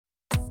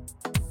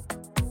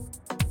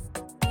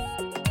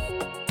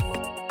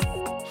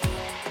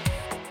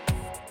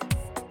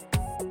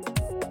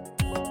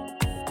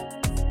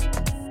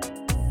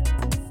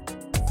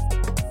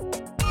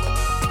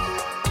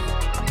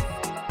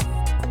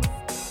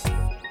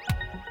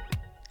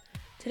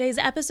Today's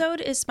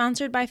episode is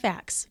sponsored by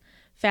FACS.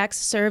 FACS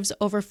serves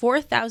over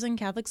 4,000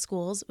 Catholic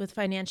schools with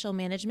financial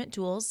management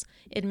tools,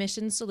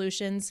 admissions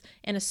solutions,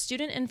 and a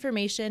student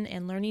information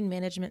and learning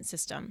management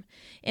system.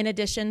 In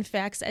addition,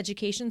 FACS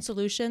Education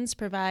Solutions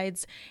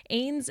provides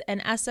AINS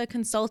and ESSA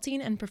consulting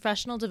and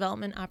professional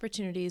development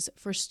opportunities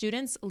for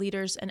students,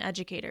 leaders, and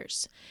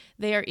educators.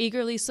 They are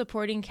eagerly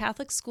supporting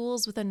Catholic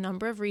schools with a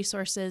number of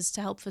resources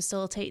to help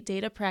facilitate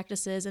data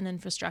practices and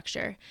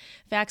infrastructure.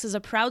 FACS is a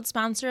proud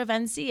sponsor of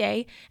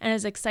NCA and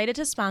is excited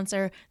to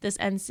sponsor this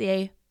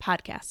NCA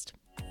podcast.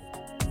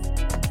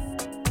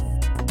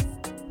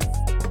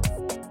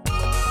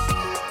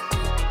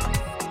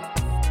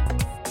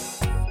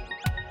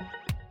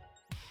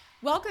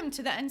 Welcome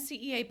to the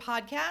NCEA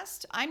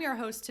podcast. I'm your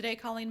host today,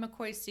 Colleen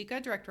McCoy-Sika,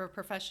 Director of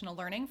Professional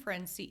Learning for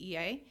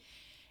NCEA.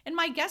 And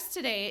my guest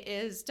today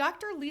is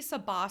Dr. Lisa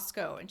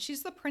Bosco, and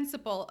she's the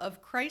principal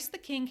of Christ the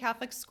King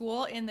Catholic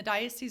School in the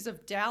Diocese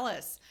of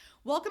Dallas.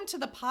 Welcome to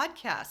the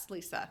podcast,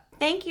 Lisa.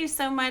 Thank you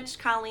so much,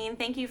 Colleen.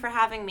 Thank you for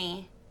having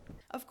me.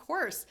 Of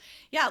course.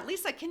 Yeah,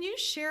 Lisa, can you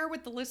share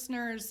with the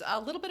listeners a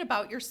little bit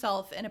about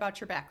yourself and about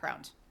your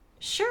background?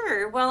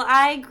 Sure. Well,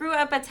 I grew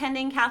up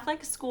attending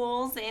Catholic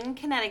schools in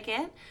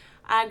Connecticut.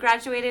 I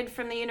graduated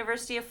from the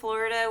University of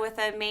Florida with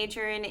a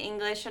major in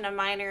English and a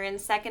minor in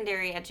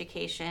secondary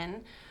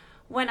education.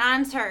 Went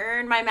on to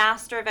earn my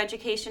Master of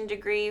Education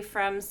degree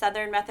from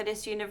Southern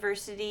Methodist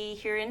University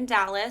here in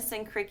Dallas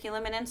in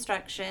Curriculum and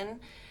Instruction,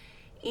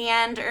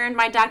 and earned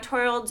my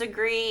doctoral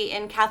degree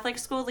in Catholic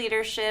school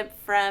leadership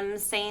from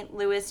St.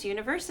 Louis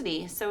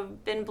University. So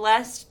been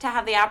blessed to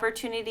have the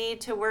opportunity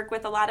to work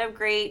with a lot of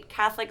great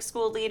Catholic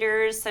school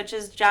leaders such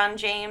as John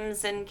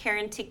James and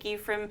Karen Ticky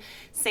from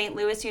St.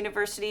 Louis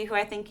University, who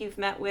I think you've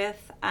met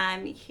with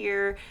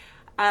here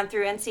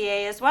through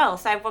NCA as well.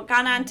 So I've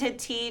gone on to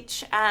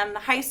teach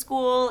high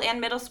school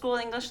and middle school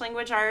English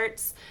language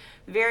arts,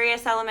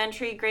 various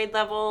elementary grade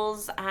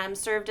levels,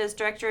 served as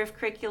director of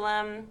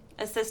curriculum,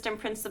 assistant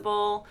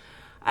principal.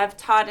 I've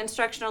taught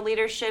instructional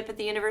leadership at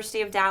the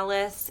University of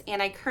Dallas,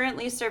 and I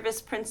currently serve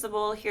as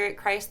principal here at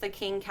Christ the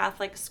King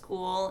Catholic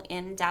School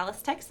in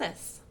Dallas,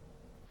 Texas.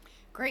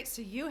 Great.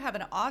 So you have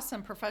an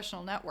awesome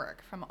professional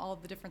network from all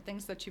of the different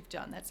things that you've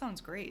done. That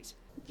sounds great.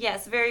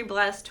 Yes, very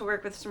blessed to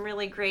work with some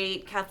really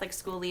great Catholic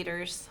school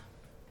leaders.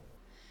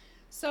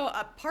 So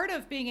a part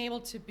of being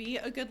able to be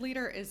a good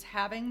leader is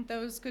having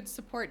those good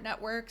support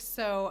networks.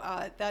 So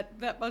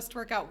that must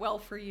work out well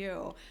for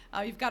you.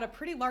 You've got a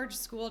pretty large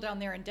school down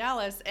there in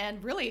Dallas,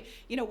 and really,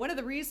 one of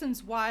the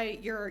reasons why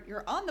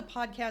you're on the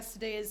podcast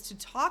today is to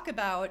talk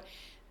about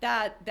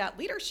that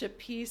leadership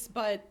piece,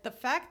 but the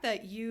fact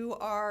that you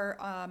are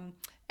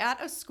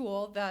at a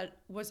school that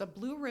was a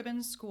blue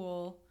ribbon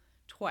school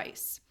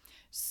twice.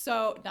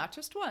 So not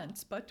just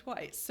once, but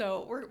twice.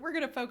 So we're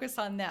going to focus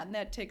on that, and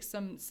that takes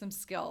some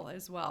skill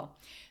as well.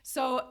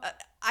 So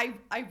I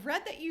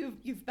read that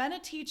you've been a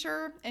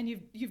teacher, and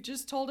you've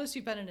just told us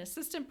you've been an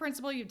assistant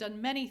principal. You've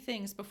done many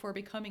things before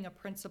becoming a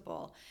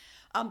principal.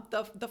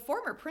 The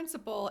former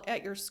principal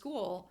at your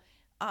school,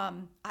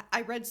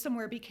 I read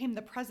somewhere, became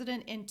the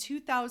president in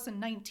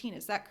 2019.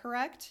 Is that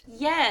correct?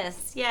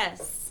 Yes.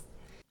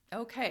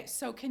 Okay,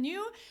 so can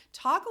you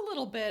talk a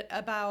little bit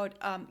about,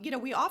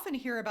 we often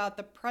hear about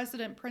the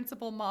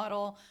president-principal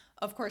model,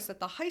 of course, at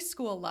the high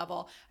school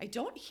level. I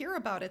don't hear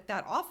about it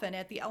that often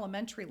at the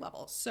elementary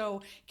level.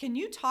 So can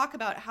you talk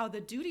about how the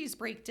duties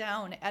break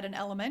down at an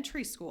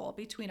elementary school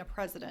between a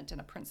president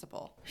and a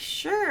principal?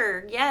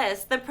 Sure,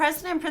 yes. The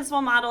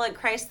president-principal model at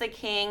Christ the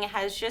King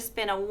has just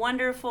been a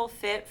wonderful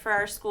fit for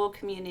our school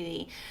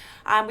community.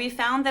 We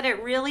found that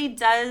it really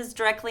does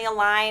directly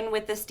align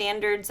with the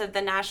standards of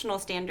the national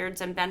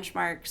standards and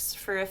benchmarks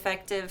for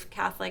effective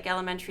Catholic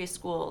elementary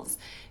schools,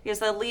 because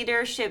the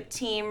leadership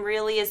team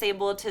really is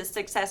able to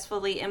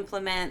successfully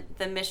implement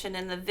the mission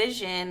and the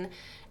vision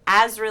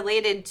as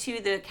related to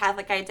the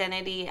Catholic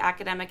identity,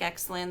 academic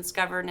excellence,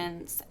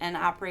 governance, and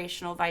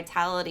operational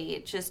vitality.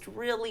 It just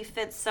really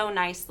fits so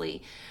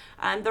nicely.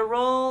 The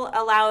role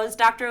allows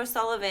Dr.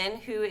 O'Sullivan,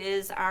 who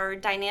is our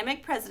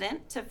dynamic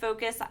president, to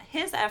focus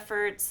his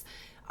efforts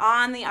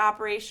on the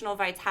operational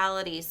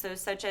vitality, so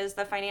such as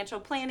the financial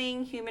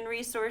planning, human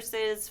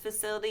resources,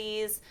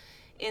 facilities,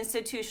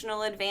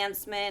 institutional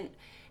advancement,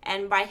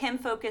 and by him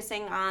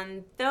focusing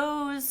on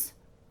those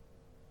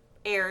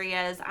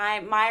areas,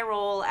 my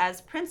role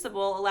as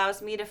principal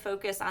allows me to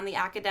focus on the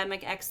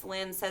academic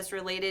excellence as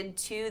related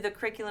to the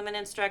curriculum and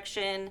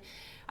instruction,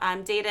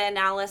 data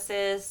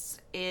analysis.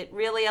 It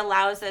really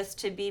allows us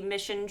to be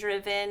mission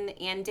driven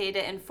and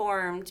data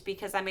informed,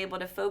 because I'm able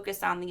to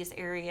focus on these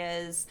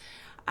areas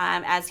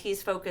as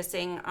he's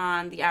focusing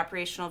on the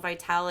operational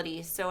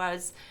vitality. So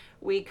as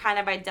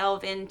I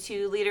delve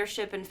into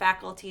leadership and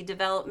faculty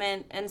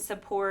development and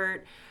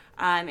support,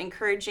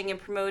 encouraging and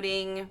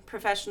promoting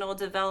professional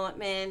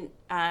development,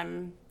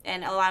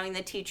 and allowing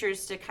the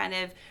teachers to kind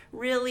of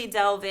really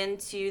delve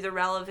into the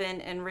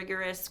relevant and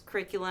rigorous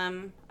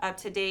curriculum,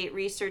 up-to-date,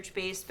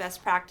 research-based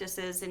best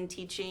practices in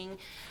teaching.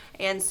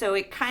 And so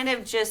it kind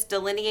of just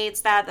delineates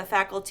that. The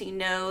faculty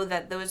know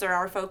that those are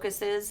our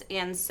focuses,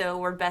 and so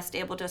we're best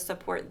able to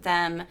support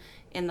them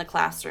in the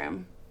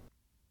classroom.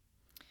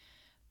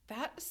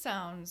 That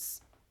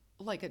sounds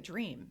like a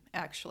dream,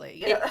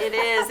 actually. It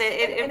is.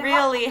 It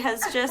really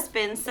has just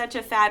been such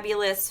a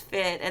fabulous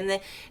fit,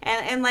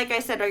 and like I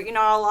said,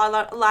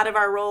 a lot of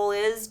our role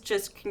is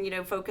just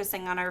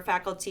focusing on our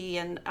faculty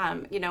and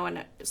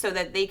and so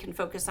that they can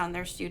focus on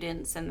their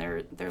students and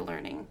their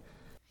learning.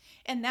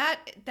 And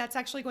that's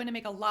actually going to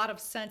make a lot of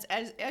sense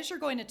as you're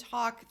going to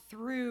talk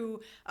through,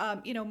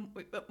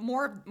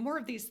 more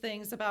of these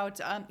things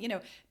about,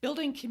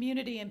 building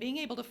community and being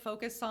able to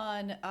focus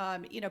on,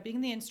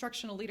 being the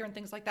instructional leader and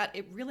things like that.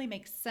 It really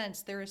makes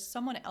sense. There is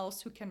someone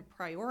else who can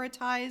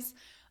prioritize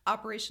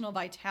operational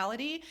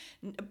vitality.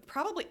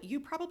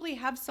 You probably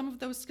have some of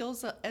those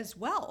skills as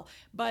well,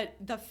 but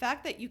the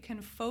fact that you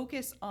can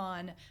focus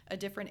on a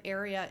different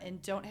area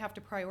and don't have to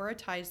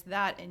prioritize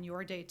that in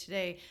your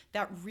day-to-day,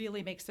 that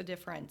really makes a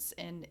difference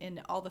in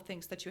all the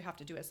things that you have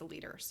to do as a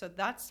leader. So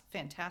that's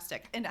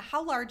fantastic. And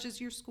how large is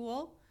your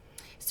school?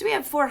 So we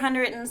have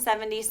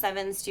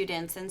 477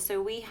 students, and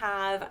so we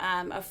have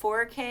a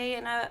 4K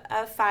and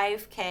a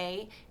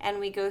 5K, and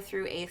we go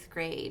through 8th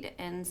grade,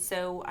 and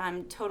so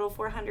total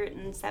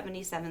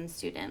 477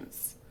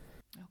 students.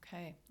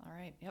 Okay, all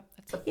right, yep.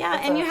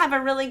 And you have a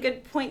really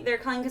good point there,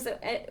 Colleen, because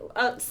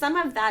some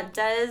of that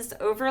does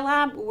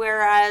overlap,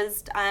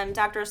 whereas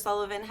Dr.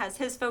 Sullivan has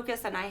his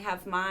focus and I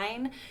have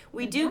mine.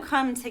 We do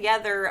come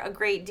together a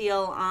great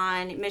deal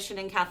on mission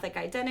and Catholic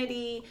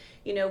identity.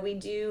 We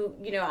do,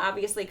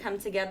 obviously come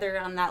together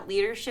on that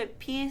leadership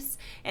piece.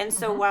 And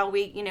so while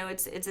we,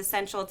 it's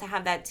essential to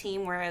have that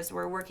team, whereas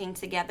we're working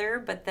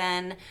together, but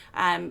then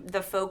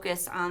the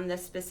focus on the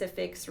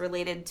specifics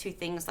related to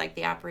things like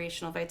the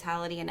operational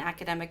vitality and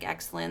academic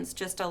excellence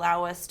just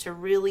allow us to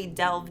really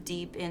delve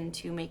deep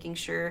into making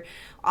sure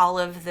all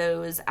of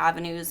those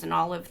avenues and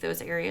all of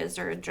those areas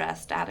are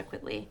addressed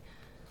adequately.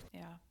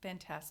 Yeah,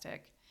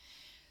 fantastic.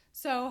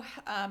 So,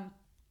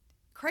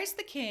 Christ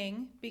the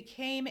King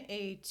became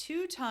a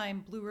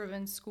 2-time Blue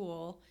Ribbon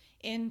School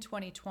in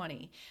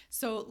 2020.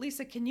 So,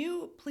 Lisa, can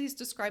you please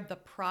describe the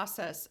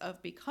process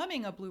of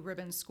becoming a Blue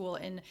Ribbon School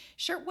and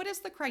share what is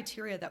the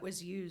criteria that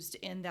was used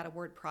in that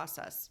award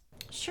process?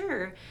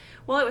 Sure.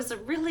 Well, it was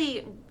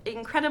really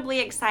incredibly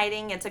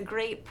exciting. It's a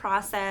great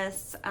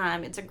process.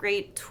 It's a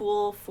great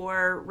tool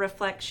for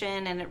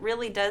reflection, and it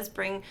really does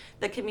bring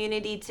the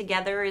community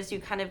together as you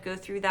kind of go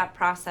through that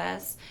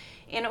process.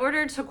 In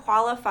order to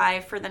qualify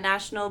for the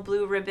National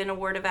Blue Ribbon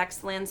Award of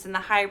Excellence in the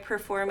high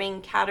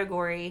performing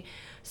category,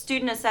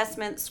 student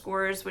assessment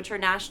scores, which are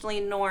nationally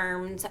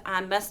normed,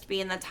 must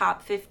be in the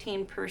top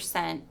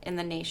 15% in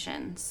the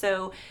nation.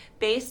 So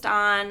based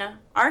on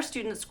our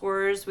student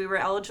scores, we were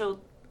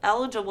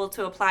eligible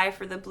to apply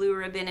for the Blue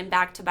Ribbon in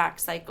back-to-back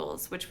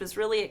cycles, which was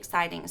really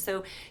exciting.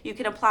 So you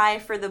can apply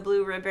for the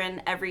Blue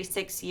Ribbon every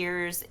 6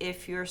 years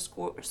if your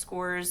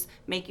scores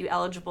make you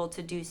eligible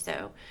to do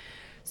so.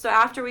 So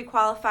after we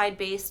qualified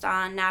based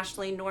on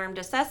nationally normed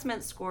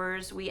assessment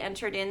scores, we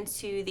entered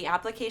into the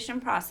application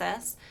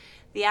process.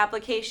 The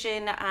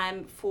application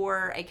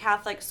for a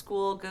Catholic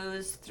school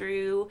goes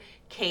through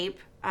CAPE,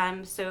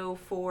 so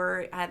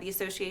for the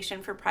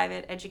Association for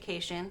Private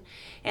Education.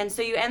 And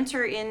so you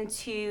enter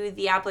into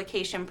the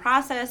application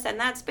process, and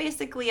that's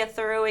basically a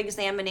thorough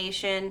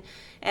examination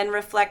and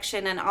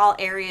reflection in all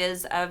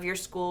areas of your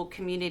school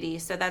community.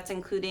 So that's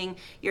including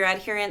your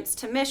adherence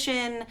to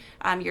mission,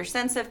 your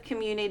sense of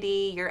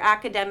community, your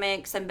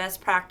academics and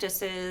best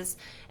practices,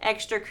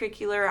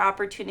 extracurricular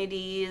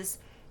opportunities,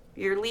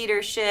 your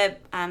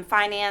leadership,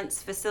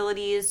 finance,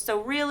 facilities.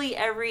 So really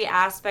every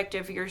aspect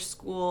of your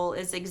school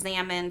is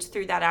examined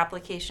through that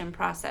application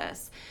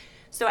process.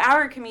 So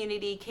our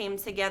community came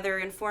together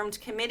and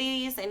formed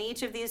committees in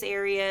each of these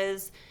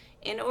areas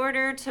in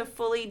order to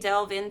fully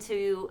delve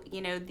into,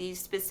 these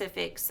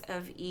specifics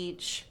of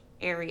each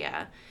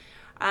area.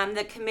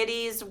 The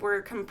committees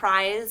were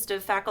comprised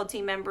of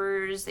faculty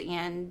members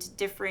and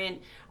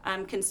different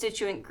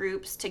constituent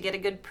groups to get a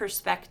good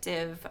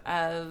perspective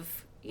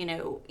of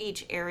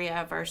each area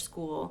of our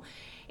school.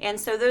 And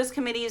so those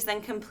committees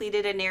then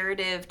completed a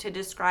narrative to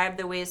describe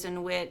the ways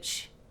in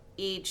which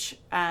each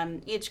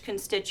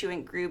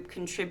constituent group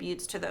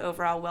contributes to the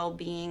overall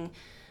well-being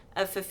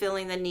of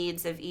fulfilling the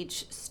needs of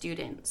each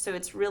student. So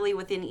it's really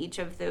within each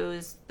of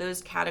those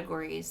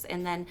categories.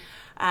 And then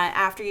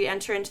after you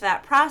enter into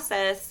that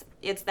process,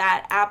 it's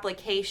that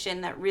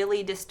application that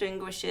really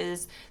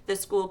distinguishes the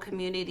school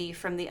community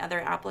from the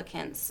other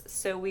applicants.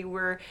 So we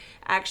were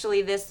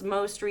actually, this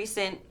most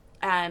recent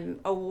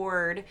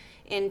award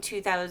in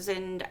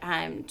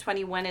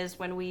 2021 is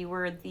when we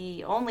were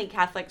the only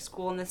Catholic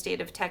school in the state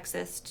of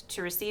Texas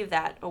to receive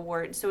that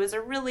award. So it was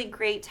a really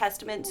great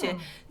testament to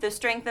the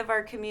strength of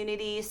our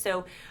community.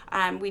 So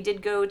we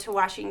did go to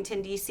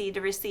Washington, D.C.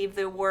 to receive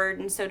the award.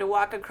 And so to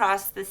walk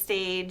across the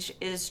stage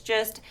is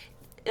just,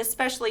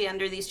 especially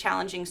under these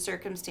challenging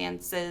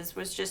circumstances,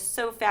 was just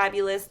so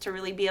fabulous to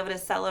really be able to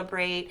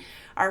celebrate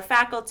our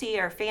faculty,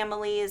 our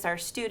families, our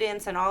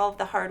students, and all of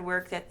the hard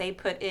work that they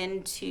put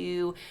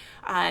into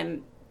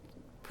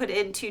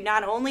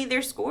not only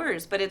their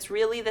scores, but it's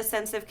really the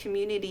sense of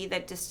community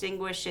that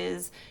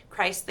distinguishes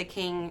Christ the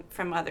King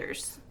from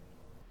others.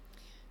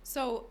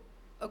 So,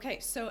 okay,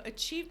 so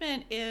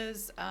achievement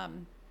is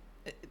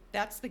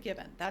that's the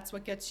given. That's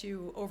what gets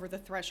you over the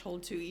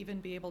threshold to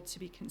even be able to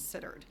be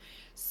considered.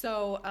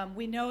 So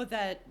we know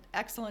that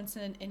excellence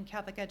in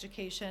Catholic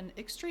education,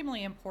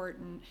 extremely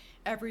important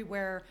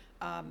everywhere.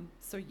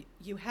 So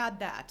you had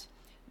that.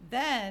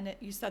 Then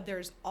you said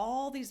there's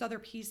all these other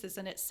pieces,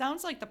 and it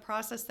sounds like the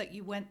process that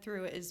you went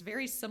through is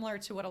very similar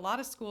to what a lot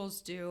of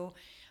schools do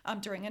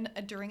during an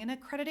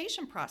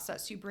accreditation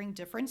process. You bring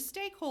different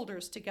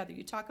stakeholders together.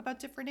 You talk about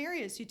different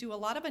areas. You do a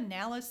lot of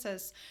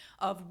analysis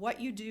of what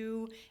you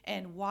do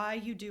and why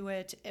you do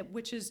it,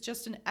 which is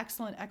just an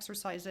excellent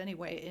exercise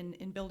anyway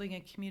in building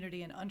a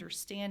community and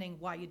understanding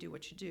why you do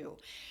what you do.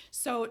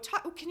 So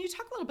can you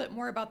talk a little bit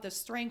more about the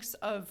strengths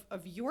of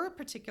your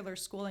particular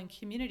school and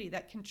community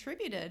that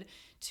contributed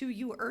to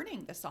you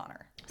earning this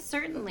honor?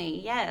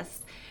 Certainly,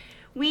 yes.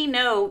 We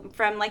know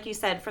from, like you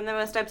said, from the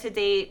most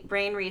up-to-date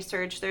brain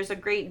research, there's a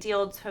great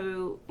deal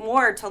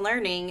more to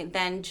learning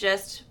than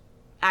just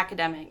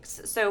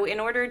academics. So in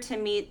order to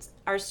meet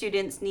our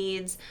students'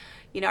 needs,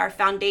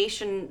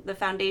 the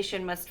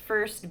foundation must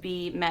first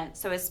be met.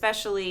 So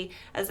especially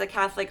as a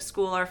Catholic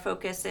school, our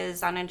focus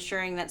is on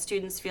ensuring that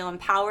students feel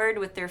empowered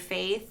with their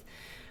faith,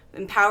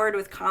 empowered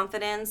with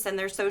confidence and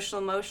their social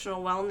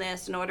emotional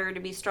wellness in order to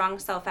be strong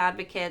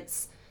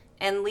self-advocates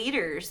and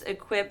leaders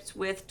equipped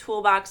with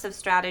toolbox of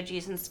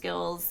strategies and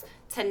skills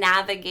to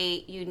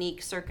navigate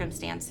unique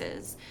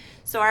circumstances.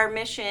 So our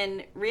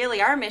mission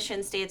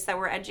states that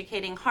we're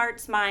educating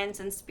hearts,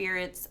 minds, and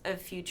spirits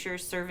of future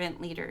servant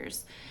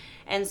leaders.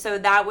 And so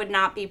that would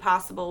not be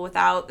possible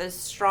without the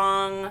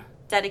strong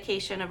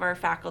dedication of our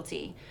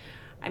faculty.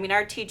 I mean,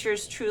 our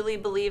teachers truly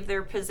believe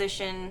their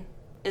position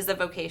is a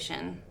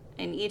vocation.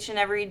 And each and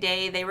every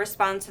day they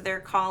respond to their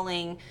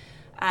calling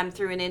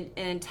through an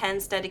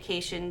intense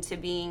dedication to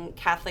being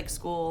Catholic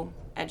school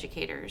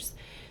educators.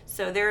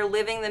 So they're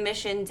living the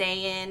mission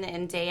day in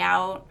and day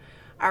out.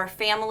 Our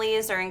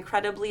families are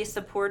incredibly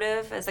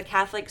supportive. As a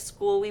Catholic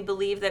school, we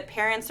believe that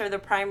parents are the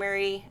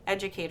primary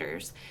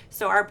educators.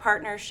 So our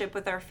partnership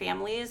with our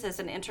families is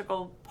an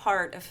integral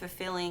part of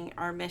fulfilling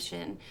our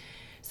mission.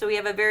 So we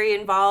have a very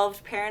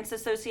involved parents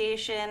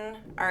association.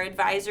 Our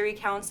advisory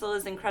council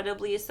is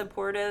incredibly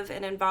supportive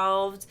and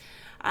involved.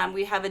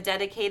 We have a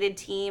dedicated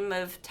team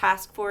of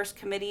task force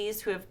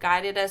committees who have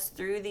guided us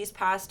through these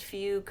past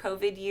few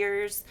COVID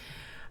years.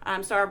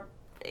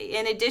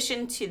 In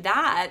addition to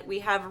that, we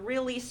have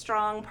really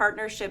strong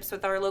partnerships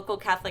with our local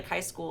Catholic high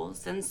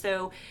schools. And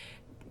so,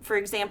 for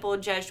example,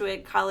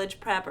 Jesuit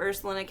College Prep,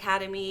 Ursuline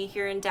Academy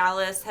here in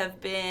Dallas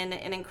have been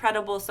an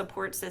incredible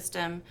support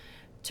system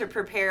to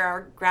prepare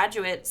our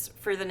graduates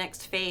for the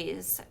next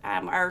phase.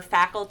 Our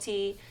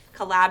faculty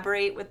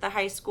collaborate with the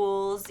high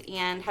schools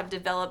and have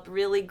developed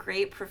really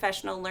great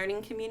professional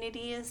learning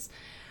communities.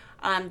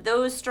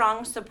 Those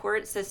strong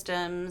support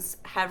systems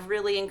have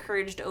really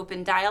encouraged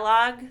open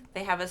dialogue.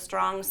 They have a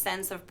strong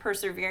sense of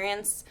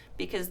perseverance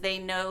because they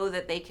know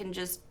that they can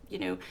just,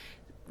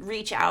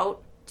 reach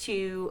out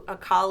to a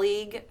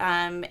colleague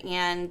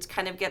and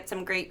kind of get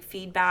some great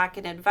feedback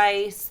and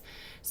advice.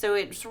 So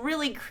it's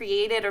really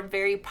created a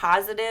very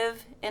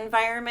positive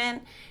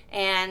environment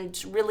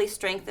and really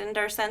strengthened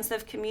our sense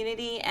of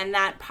community. And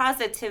that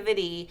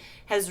positivity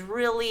has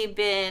really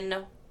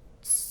been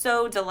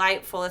so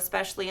delightful,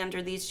 especially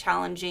under these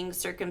challenging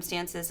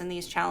circumstances and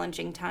these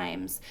challenging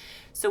times.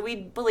 So we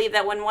believe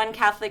that when one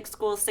Catholic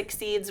school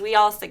succeeds, we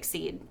all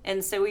succeed.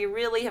 And so we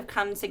really have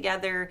come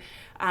together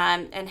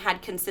and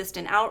had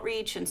consistent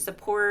outreach and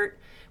support.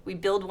 We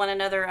build one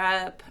another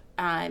up.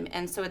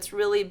 And so it's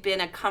really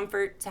been a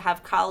comfort to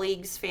have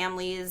colleagues,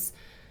 families,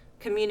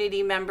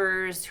 community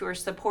members who are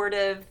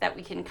supportive, that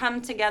we can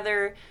come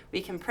together,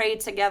 we can pray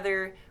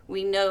together.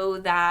 We know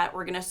that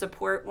we're going to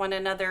support one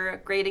another. A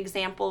great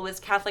example was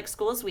Catholic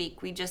Schools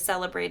Week we just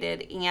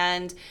celebrated,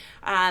 and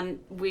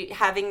we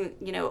having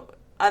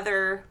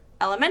other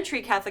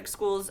elementary Catholic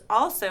schools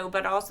also,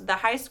 but also the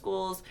high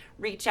schools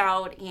reach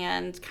out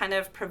and kind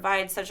of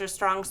provide such a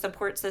strong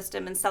support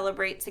system and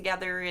celebrate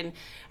together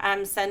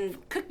and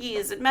send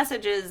cookies and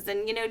messages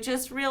and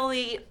just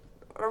really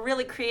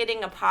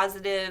creating a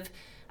positive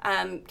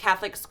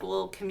Catholic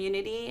school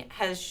community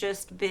has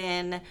just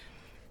been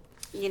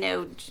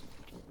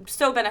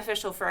so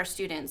beneficial for our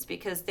students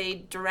because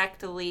they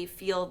directly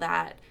feel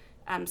that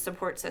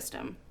support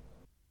system.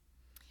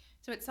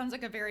 So it sounds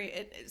like a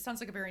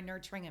very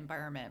nurturing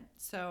environment.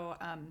 So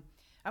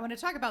I want to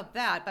talk about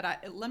that,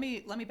 but let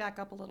me back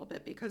up a little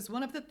bit, because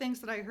one of the things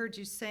that I heard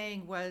you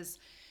saying was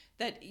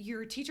that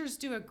your teachers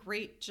do a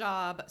great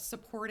job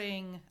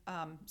supporting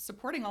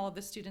all of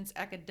the students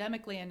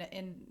academically,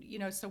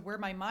 and so where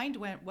my mind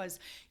went was,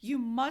 you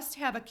must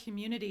have a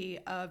community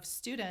of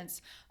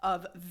students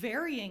of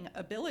varying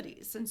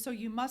abilities, and so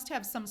you must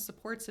have some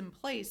supports in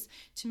place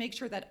to make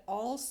sure that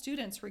all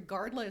students,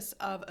 regardless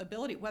of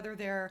ability, whether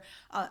they're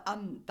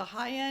on the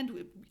high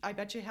end, I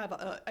bet you have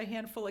a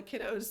handful of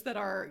kiddos that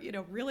are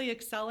really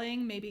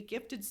excelling, maybe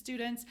gifted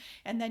students,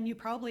 and then you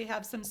probably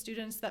have some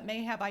students that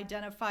may have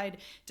identified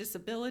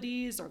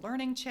disabilities or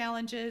learning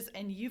challenges,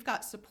 and you've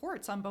got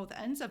supports on both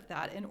ends of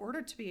that in order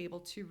to be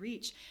able to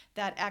reach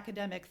that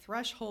academic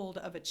threshold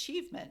of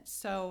achievement.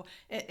 So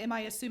am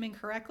I assuming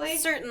correctly?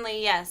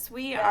 Certainly, yes.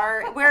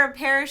 We're a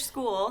parish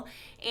school,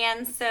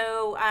 and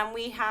so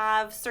we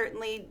have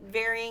certainly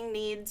varying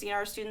needs.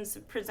 Our students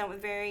present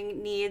with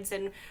varying needs,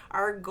 and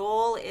our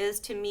goal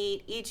is to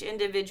meet each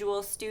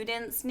individual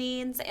student's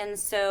needs. And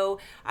so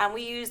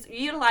we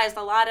utilize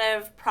a lot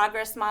of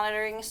progress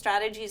monitoring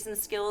strategies and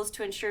skills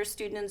to ensure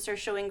students are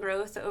showing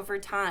growth over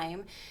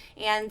time.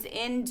 And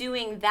in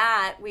doing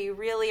that, we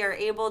really are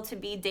able to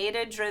be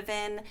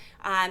data-driven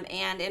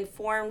and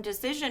informed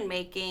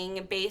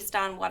decision-making based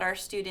on what our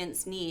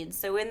students need.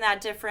 So in that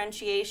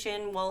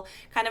differentiation, we'll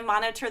kind of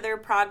monitor their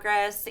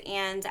progress,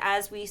 and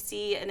as we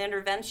see an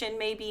intervention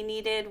may be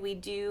needed, we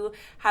do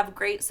have a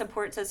great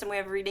support system. We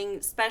have a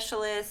reading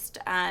specialist,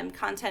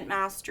 content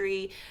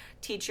mastery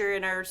teacher,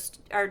 and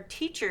our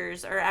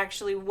teachers are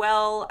actually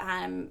well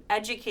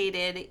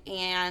educated,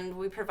 and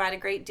we provide a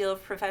great deal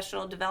of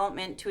professional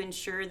development to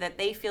ensure that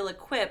they feel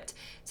equipped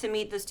to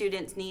meet the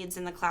students' needs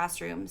in the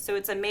classroom. So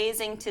it's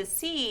amazing to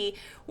see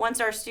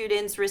once our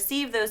students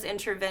receive those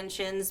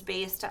interventions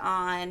based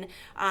on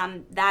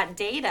that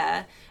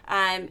data,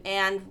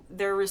 and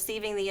they're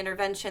receiving the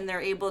intervention,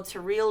 they're able to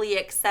really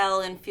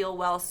excel and feel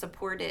well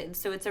supported.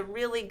 So it's a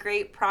really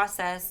great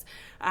process.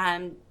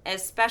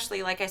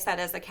 Especially, like I said,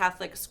 as a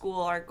Catholic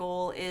school, our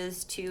goal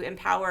is to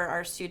empower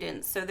our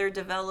students. So they're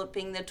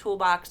developing the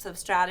toolbox of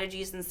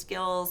strategies and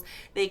skills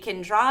they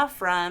can draw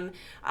from.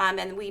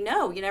 And we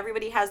know,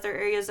 everybody has their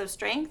areas of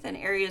strength and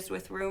areas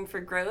with room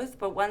for growth.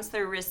 But once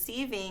they're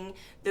receiving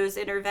those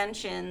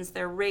interventions,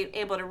 they're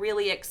able to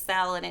really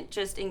excel, and it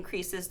just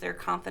increases their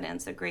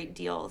confidence a great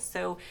deal.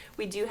 So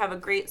we do have a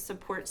great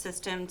support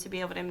system to be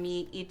able to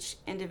meet each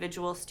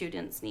individual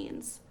student's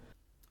needs.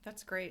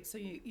 That's great. So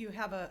you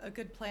have a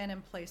good plan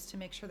in place to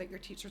make sure that your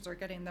teachers are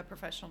getting the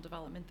professional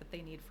development that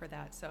they need for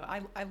that. So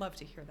I love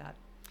to hear that.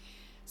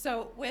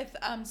 So with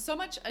so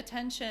much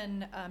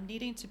attention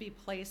needing to be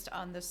placed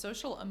on the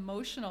social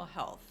emotional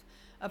health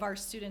of our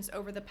students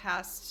over the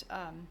past,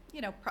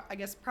 I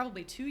guess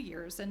probably 2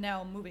 years, and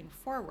now moving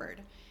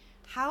forward,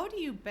 how do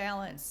you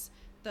balance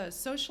the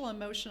social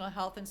emotional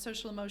health and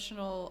social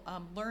emotional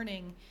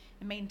learning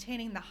and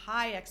maintaining the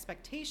high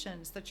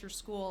expectations that your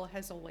school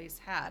has always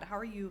had? How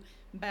are you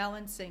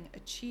balancing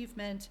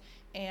achievement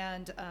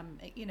and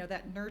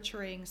that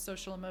nurturing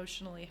social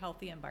emotionally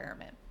healthy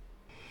environment?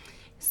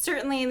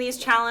 Certainly in these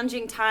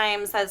challenging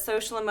times, that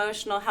social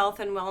emotional health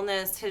and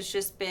wellness has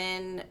just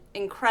been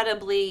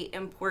incredibly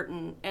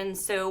important. And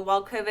so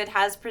while COVID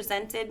has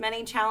presented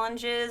many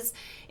challenges,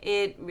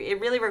 it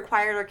really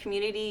required our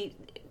community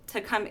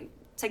to come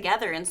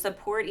together and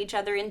support each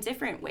other in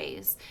different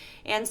ways.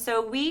 And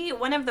so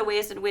one of the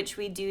ways in which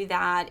we do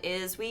that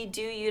is we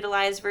do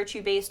utilize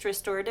virtue-based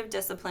restorative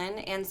discipline.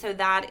 And so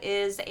that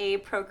is a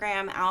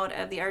program out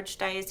of the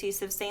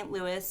Archdiocese of St.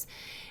 Louis.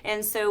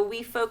 And so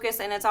we focus,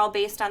 and it's all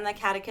based on the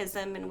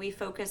catechism, and we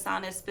focus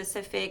on a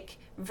specific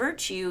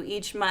virtue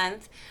each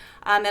month.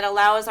 It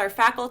allows our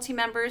faculty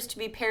members to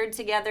be paired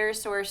together,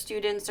 so our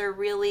students are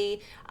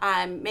really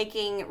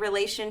making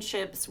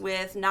relationships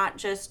with not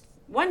just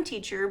one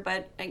teacher,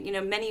 but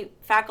many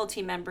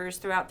faculty members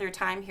throughout their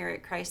time here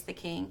at Christ the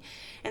King.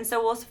 And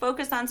so we'll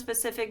focus on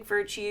specific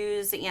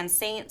virtues and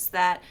saints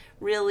that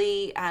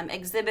really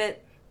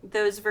exhibit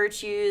those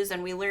virtues,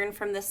 and we learn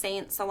from the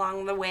saints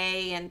along the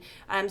way.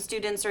 And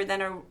students are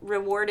then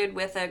rewarded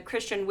with a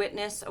Christian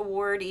Witness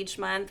Award each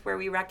month, where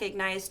we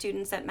recognize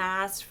students at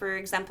Mass for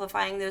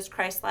exemplifying those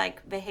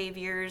Christ-like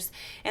behaviors.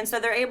 And so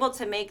they're able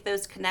to make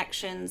those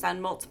connections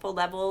on multiple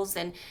levels.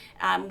 And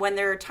when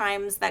there are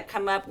times that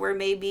come up where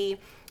maybe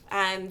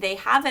they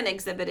haven't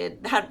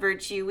exhibited that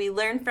virtue, we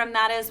learn from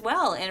that as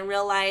well and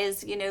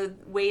realize,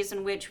 ways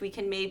in which we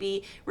can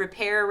maybe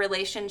repair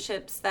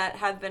relationships that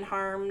have been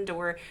harmed,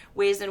 or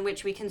ways in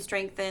which we can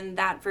strengthen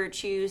that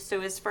virtue.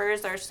 So as far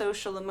as our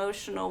social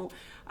emotional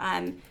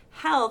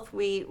health,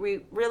 we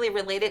really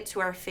relate it to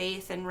our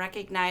faith and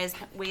recognize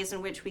ways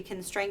in which we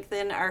can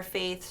strengthen our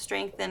faith,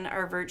 strengthen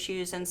our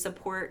virtues, and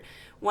support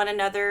one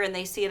another, and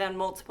they see it on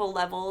multiple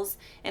levels.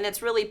 And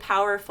it's really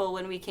powerful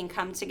when we can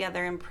come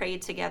together and pray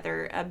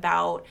together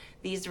about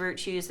these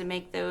virtues and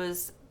make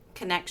those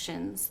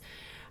connections.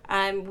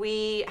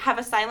 We have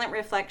a silent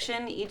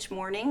reflection each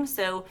morning,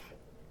 so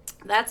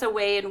that's a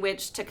way in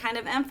which to kind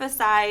of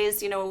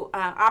emphasize,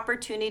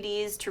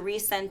 opportunities to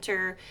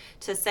recenter,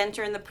 to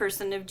center in the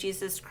person of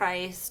Jesus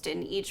Christ,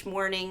 and each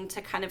morning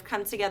to kind of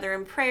come together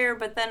in prayer,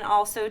 but then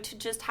also to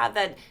just have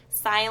that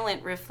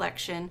silent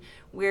reflection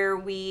where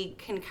we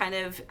can kind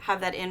of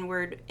have that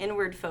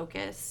inward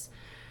focus.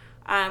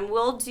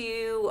 We'll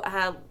do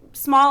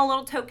small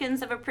little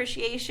tokens of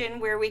appreciation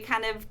where we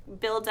kind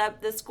of build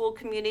up the school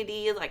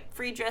community, like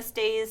free dress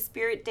days,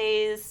 spirit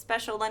days,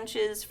 special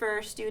lunches for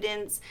our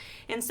students.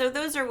 And so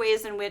those are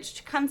ways in which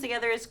to come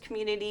together as a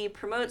community,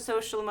 promote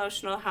social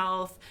emotional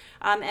health,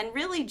 and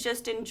really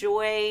just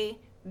enjoy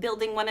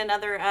building one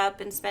another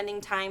up and spending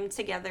time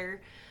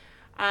together.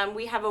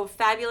 We have a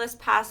fabulous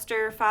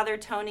pastor, Father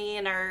Tony,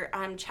 and our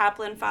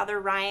chaplain,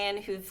 Father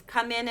Ryan, who've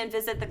come in and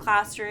visit the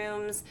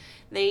classrooms.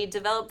 They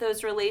develop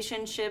those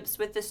relationships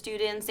with the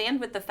students and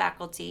with the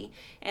faculty.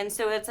 And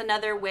so it's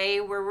another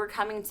way where we're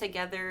coming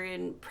together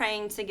and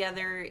praying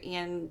together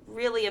and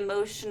really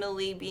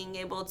emotionally being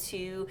able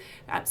to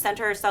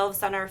center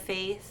ourselves on our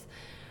faith.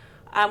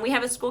 We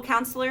have a school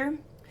counselor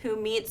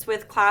who meets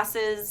with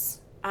classes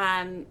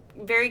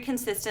very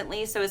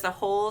consistently, so as a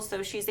whole,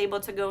 so she's able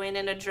to go in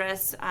and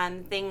address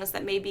things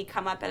that maybe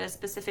come up at a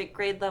specific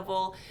grade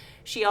level.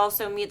 She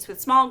also meets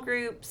with small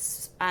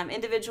groups,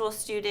 individual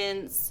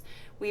students.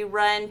 We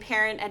run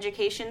parent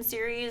education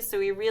series, so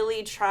we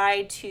really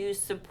try to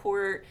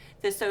support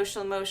the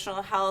social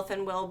emotional health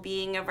and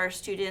well-being of our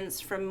students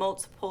from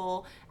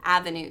multiple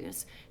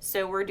avenues.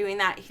 So we're doing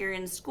that here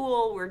in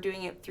school. We're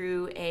doing it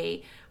through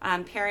a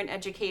parent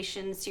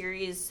education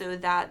series so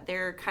that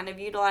they're kind of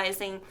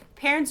utilizing,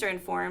 parents are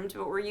informed,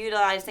 but we're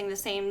utilizing the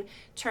same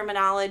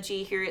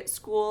terminology here at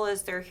school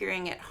as they're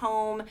hearing at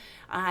home.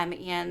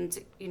 And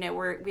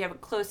we have a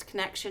close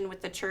connection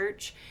with the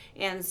church,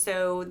 and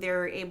so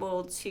they're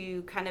able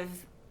to kind of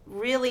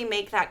really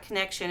make that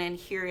connection and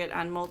hear it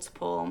on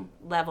multiple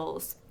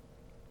levels.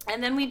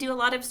 And then we do a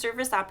lot of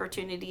service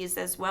opportunities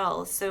as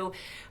well. So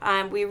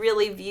we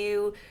really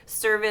view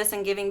service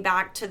and giving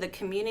back to the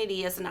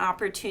community as an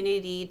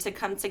opportunity to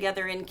come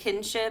together in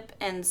kinship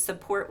and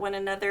support one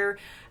another.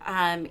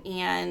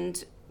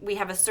 And we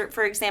have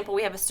for example,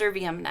 we have a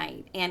Servium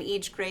night, and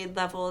each grade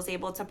level is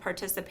able to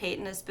participate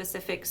in a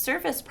specific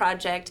service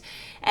project.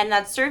 And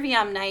that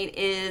Servium night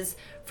is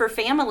for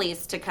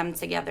families to come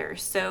together.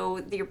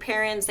 So your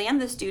parents and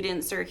the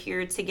students are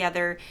here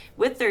together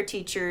with their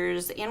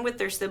teachers and with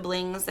their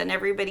siblings, and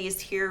everybody's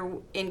here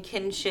in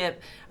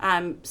kinship,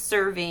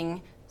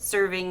 serving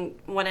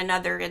one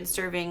another and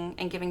serving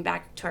and giving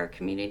back to our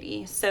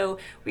community. So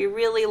we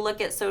really look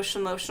at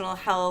social emotional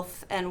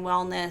health and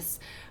wellness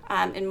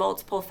in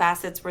multiple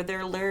facets where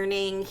they're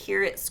learning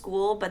here at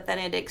school, but then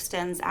it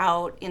extends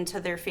out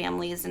into their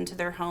families, into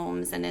their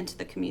homes, and into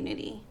the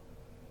community.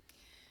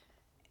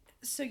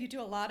 So you do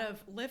a lot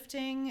of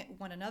lifting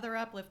one another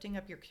up, lifting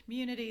up your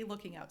community,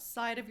 looking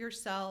outside of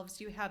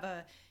yourselves. You have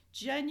a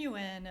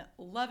genuine,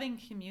 loving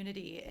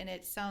community, and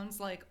it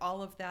sounds like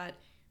all of that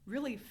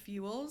really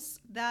fuels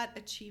that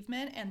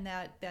achievement and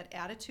that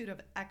attitude of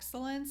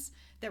excellence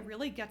that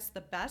really gets the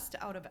best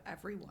out of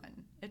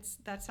everyone.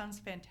 That sounds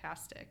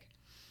fantastic.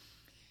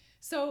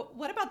 So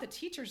what about the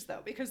teachers,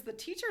 though? Because the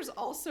teachers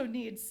also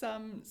need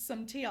some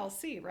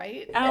TLC,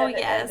 right? Oh,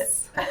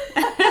 yes.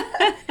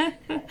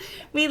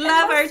 We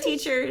love our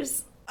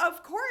teachers.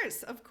 Of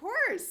course.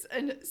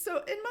 And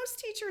most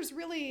teachers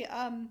really,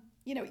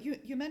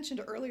 you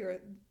mentioned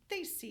earlier,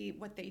 they see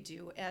what they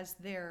do as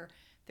their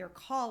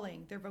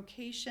calling, their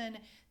vocation.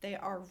 They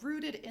are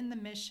rooted in the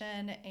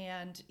mission,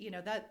 and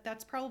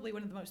that's probably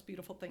one of the most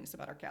beautiful things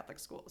about our Catholic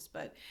schools.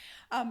 But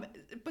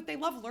they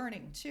love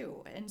learning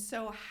too. And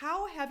so,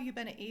 how have you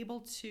been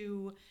able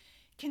to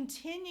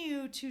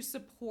continue to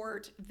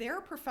support their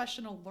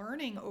professional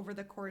learning over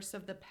the course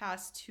of the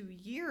past 2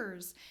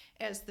 years,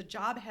 as the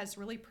job has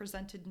really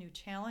presented new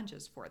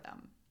challenges for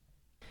them?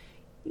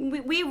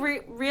 We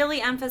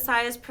really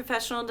emphasize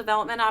professional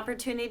development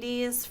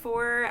opportunities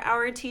for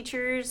our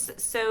teachers.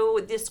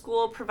 So the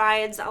school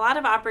provides a lot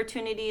of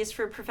opportunities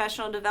for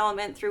professional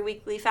development through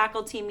weekly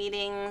faculty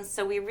meetings.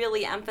 So we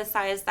really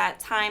emphasize that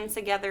time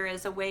together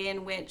as a way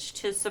in which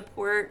to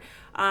support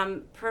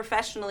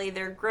professionally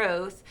their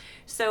growth.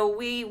 So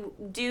we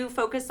do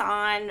focus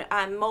on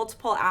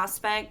multiple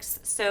aspects.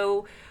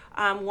 So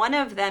one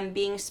of them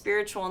being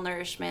spiritual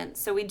nourishment.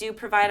 So we do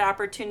provide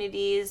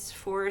opportunities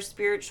for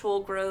spiritual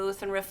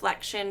growth and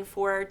reflection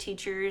for our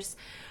teachers.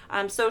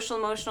 Social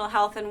emotional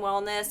health and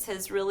wellness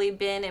has really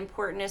been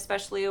important,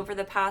 especially over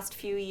the past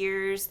few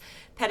years.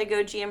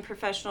 Pedagogy and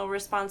professional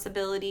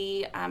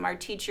responsibility. Our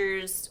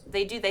teachers,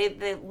 they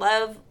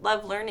love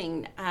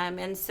learning.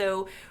 And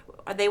so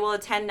they will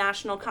attend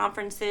national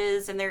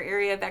conferences in their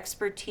area of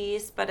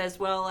expertise, but as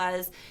well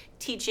as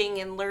teaching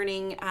and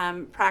learning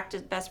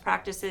best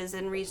practices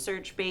and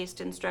research-based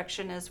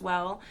instruction as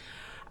well.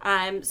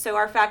 So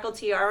our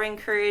faculty are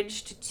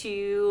encouraged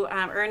to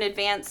earn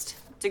advanced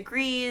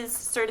degrees,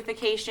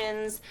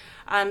 certifications.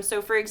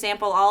 So for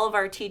example, all of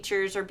our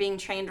teachers are being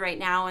trained right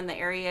now in the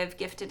area of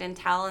gifted and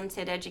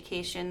talented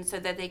education so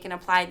that they can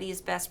apply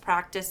these best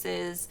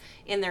practices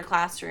in their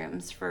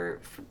classrooms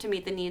to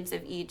meet the needs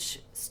of each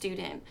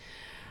student.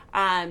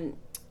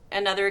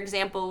 Another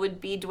example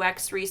would be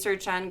Dweck's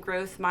research on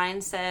growth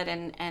mindset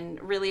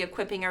and really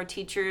equipping our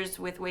teachers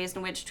with ways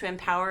in which to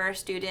empower our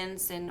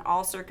students in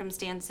all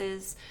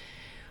circumstances.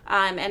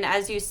 And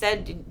as you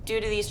said, due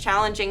to these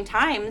challenging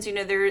times,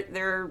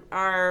 there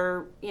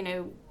are,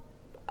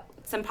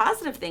 some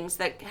positive things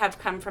that have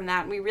come from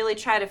that. And we really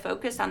try to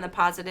focus on the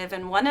positive,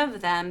 and one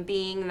of them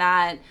being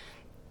that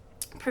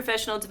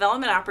professional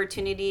development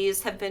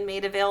opportunities have been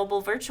made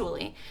available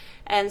virtually.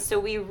 And so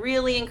we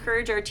really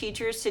encourage our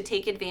teachers to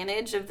take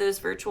advantage of those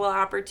virtual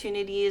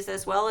opportunities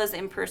as well as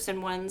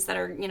in-person ones that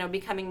are,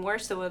 becoming more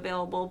so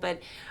available.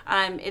 But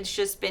it's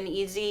just been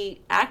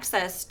easy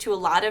access to a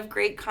lot of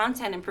great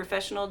content and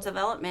professional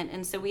development.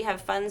 And so we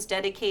have funds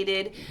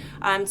dedicated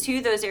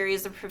to those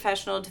areas of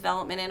professional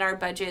development in our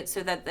budget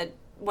so that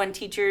when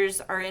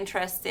teachers are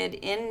interested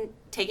in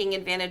taking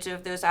advantage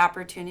of those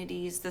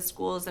opportunities, the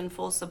school is in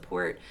full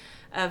support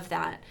of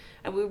that.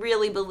 And we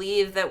really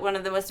believe that one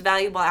of the most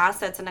valuable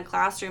assets in a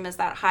classroom is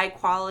that high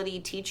quality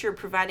teacher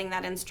providing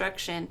that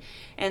instruction.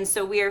 And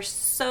so we are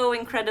so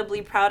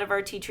incredibly proud of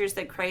our teachers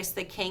at Christ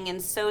the King, and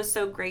so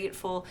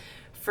grateful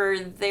for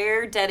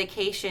their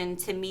dedication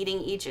to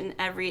meeting each and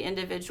every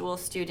individual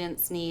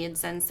student's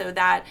needs. And so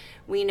that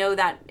we know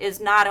that is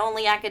not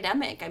only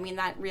academic. I mean,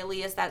 that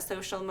really is that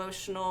social,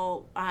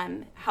 emotional,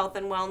 health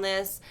and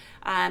wellness.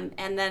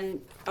 And then,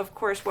 of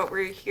course, what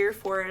we're here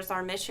for is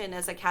our mission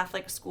as a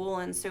Catholic school.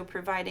 And so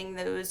providing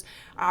those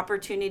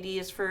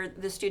opportunities for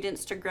the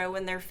students to grow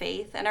in their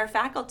faith and our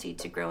faculty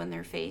to grow in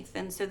their faith.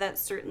 And so that's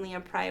certainly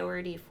a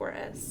priority for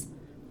us.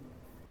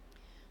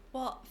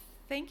 Well,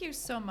 thank you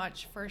so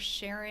much for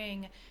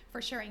sharing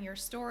your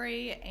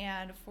story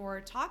and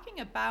for talking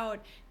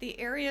about the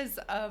areas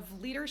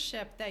of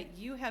leadership that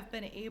you have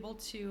been able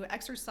to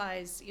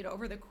exercise,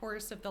 over the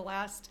course of the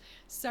last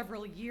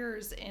several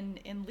years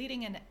in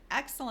leading an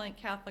excellent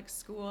Catholic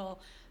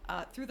school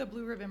through the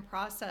Blue Ribbon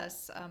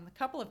process a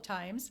couple of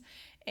times.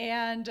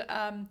 And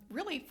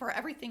really for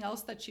everything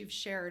else that you've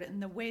shared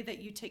and the way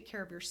that you take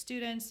care of your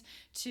students,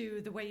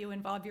 to the way you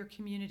involve your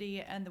community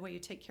and the way you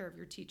take care of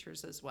your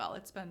teachers as well.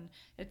 It's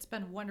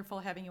been wonderful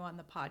having you on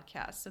the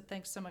podcast. So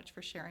thanks so much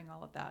for sharing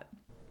all of that.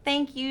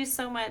 Thank you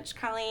so much,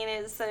 Colleen.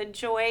 It's a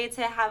joy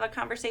to have a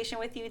conversation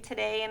with you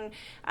today,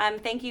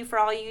 and thank you for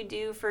all you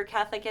do for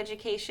Catholic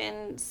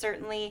education.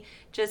 Certainly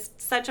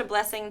just such a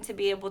blessing to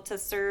be able to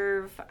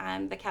serve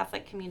the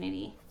Catholic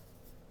community.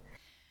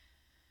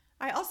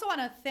 I also want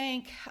to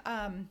thank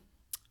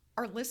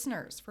our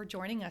listeners for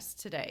joining us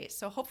today.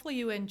 So hopefully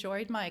you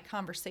enjoyed my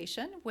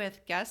conversation with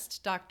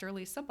guest Dr.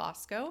 Lisa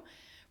Bosco,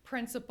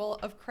 principal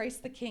of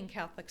Christ the King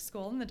Catholic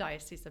School in the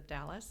Diocese of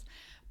Dallas.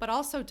 But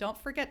also don't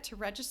forget to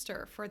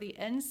register for the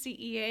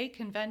NCEA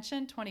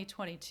Convention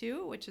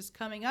 2022, which is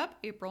coming up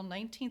April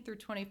 19th through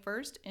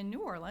 21st in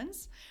New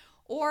Orleans,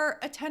 or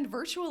attend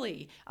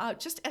virtually.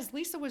 Just as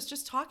Lisa was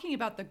just talking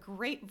about the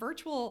great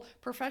virtual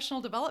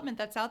professional development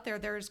that's out there,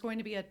 there's going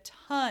to be a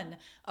ton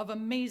of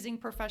amazing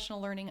professional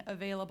learning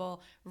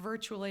available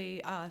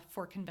virtually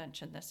for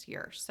convention this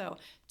year. So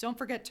don't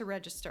forget to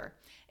register.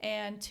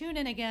 And tune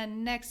in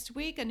again next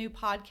week. A new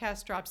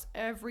podcast drops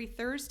every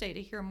Thursday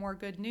to hear more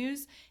good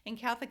news in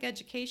Catholic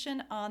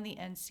education on the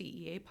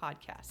NCEA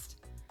podcast.